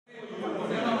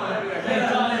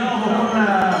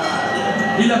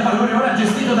il pallone ora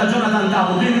gestito da Jonathan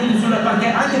Cantù, 2 minuti sul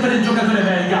parquet anche per il giocatore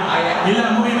belga. Il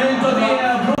movimento di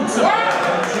Brooks.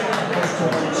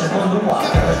 Secondo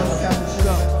quarto.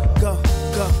 Go,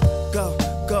 go, go,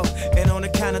 go, and on the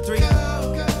count of 3.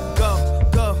 Go,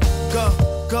 go, go,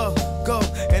 go, go,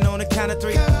 and on the count of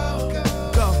 3.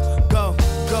 Go, go,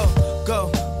 go, go,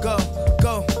 go,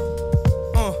 go.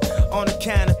 On the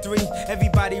count of 3,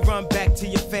 everybody run back to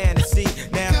your fantasy.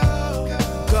 Now,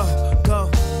 go, go,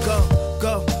 go,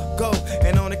 go, go,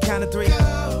 and on the count of 3.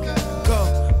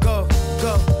 Go, go,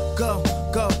 go, go,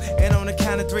 go, and on the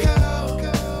count of 3.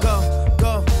 Go,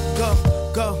 go, go,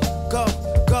 go, go,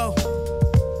 go.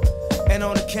 And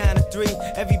on the count of 3,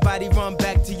 everybody run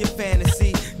back to your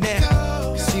fantasy.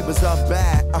 Now, she was up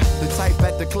bad, the type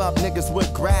at the club niggas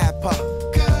would grab her.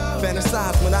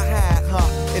 Fantasize when I had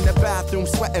her in the bathroom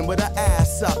sweating with her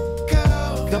ass up.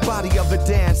 The body of a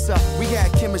dancer, we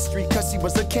had chemistry cause she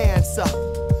was a cancer.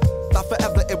 Thought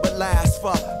forever it would last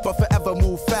for, but forever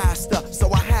move faster,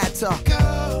 so I had to.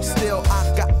 Still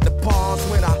I got the pause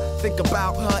when I think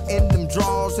about her in them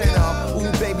drawers. And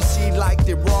ooh baby she liked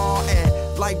it raw,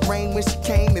 and like rain when she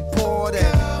came it poured.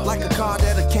 And like a car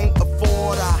that I can't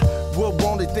afford, I would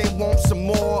want it then want some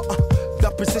more. The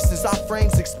positions our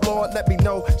frames explored let me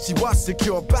know she was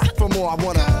secure. Back for more, I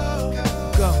wanna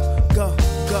go, go,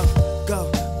 go,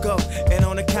 go, go, and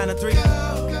on the count of 3.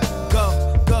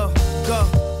 Go, go, go,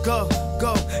 go,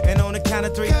 go, and on the count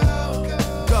of 3.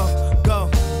 Go, go,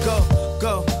 go,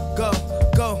 go, go,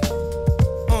 go.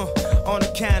 On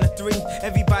the count of 3,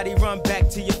 everybody run back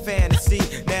to your fantasy.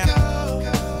 Now,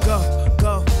 go,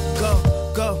 go, go,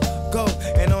 go, go,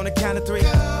 and on the count of 3.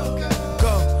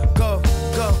 Go, go,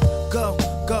 go, go,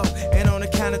 go, and on the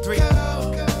count of 3.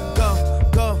 Go,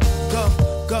 go, go,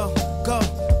 go, go,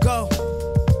 go.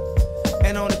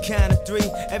 And on the count of 3,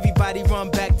 everybody run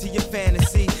back to your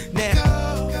fantasy.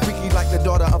 Now, freaky like the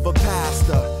daughter of a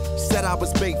pastor. Said I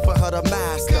was bait for her to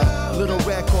master. Little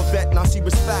red Corvette, now she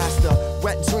was faster.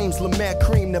 Wet dreams, La Mer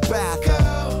cream the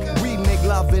bather. We make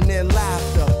love and then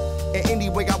laughter. And any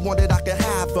way I wanted, I could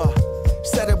have her.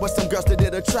 Said it was some girls that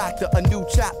did attract her. A new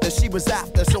chapter she was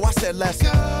after, so I said let's to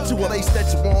a place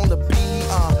that you wanna be.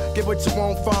 Get what you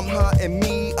want from her and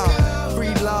me.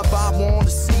 Free love I wanna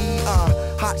see.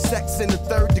 Hot sex in the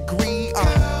 3rd degree.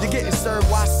 You're getting served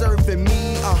while serving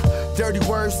me. Dirty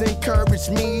words encourage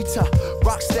me to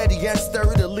rock steady and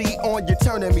sturdily on your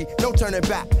turning me. No turning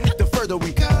back. The further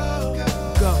we go,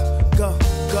 go, go,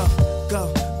 go,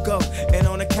 go, go, and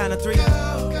on the count of 3.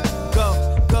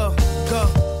 Go, go, go,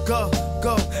 go,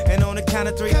 go, and on the count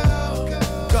of 3.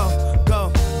 Go,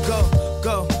 go, go,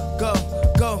 go, go,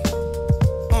 go.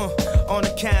 On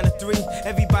the count of 3,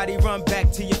 everybody run back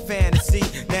to your fantasy.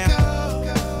 Now,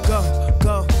 go,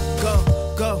 go, go,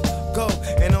 go, go,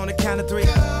 and on the count of 3.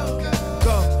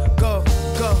 Go, go,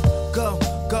 go, go,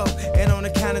 go, and on the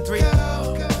count of 3.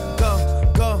 Go,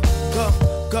 go, go,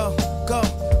 go, go,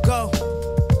 go.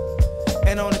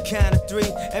 And on the count of 3,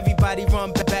 everybody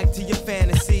run back to your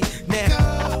fantasy. Now.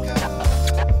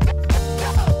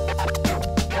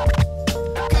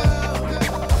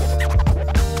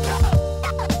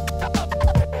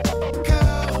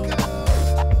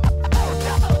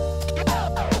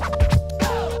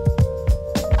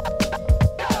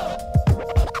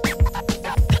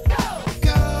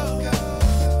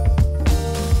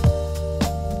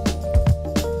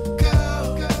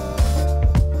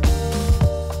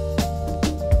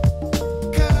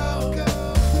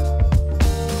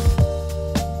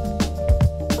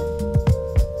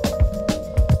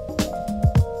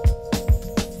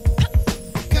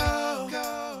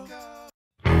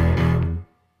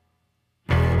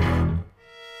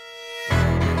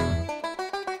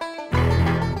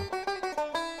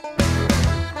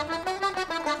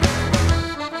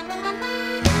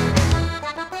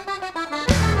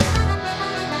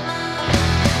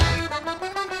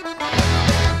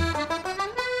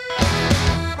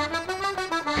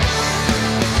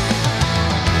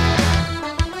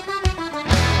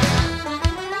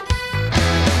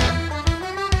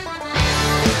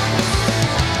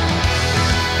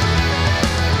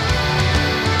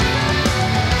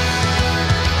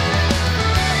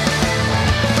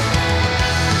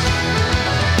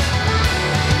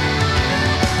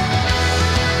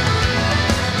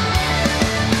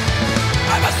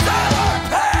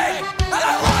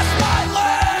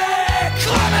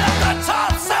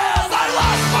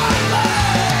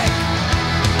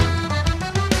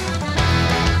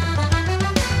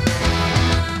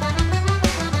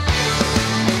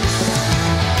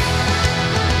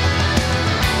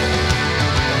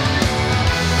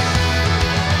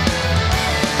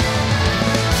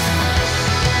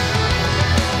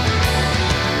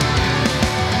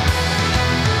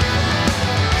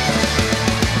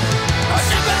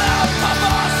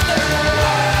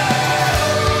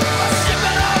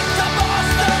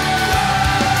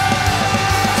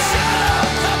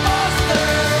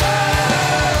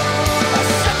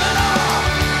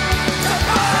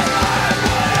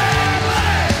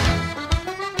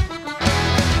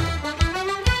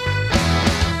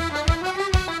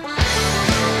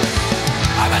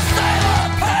 sailor.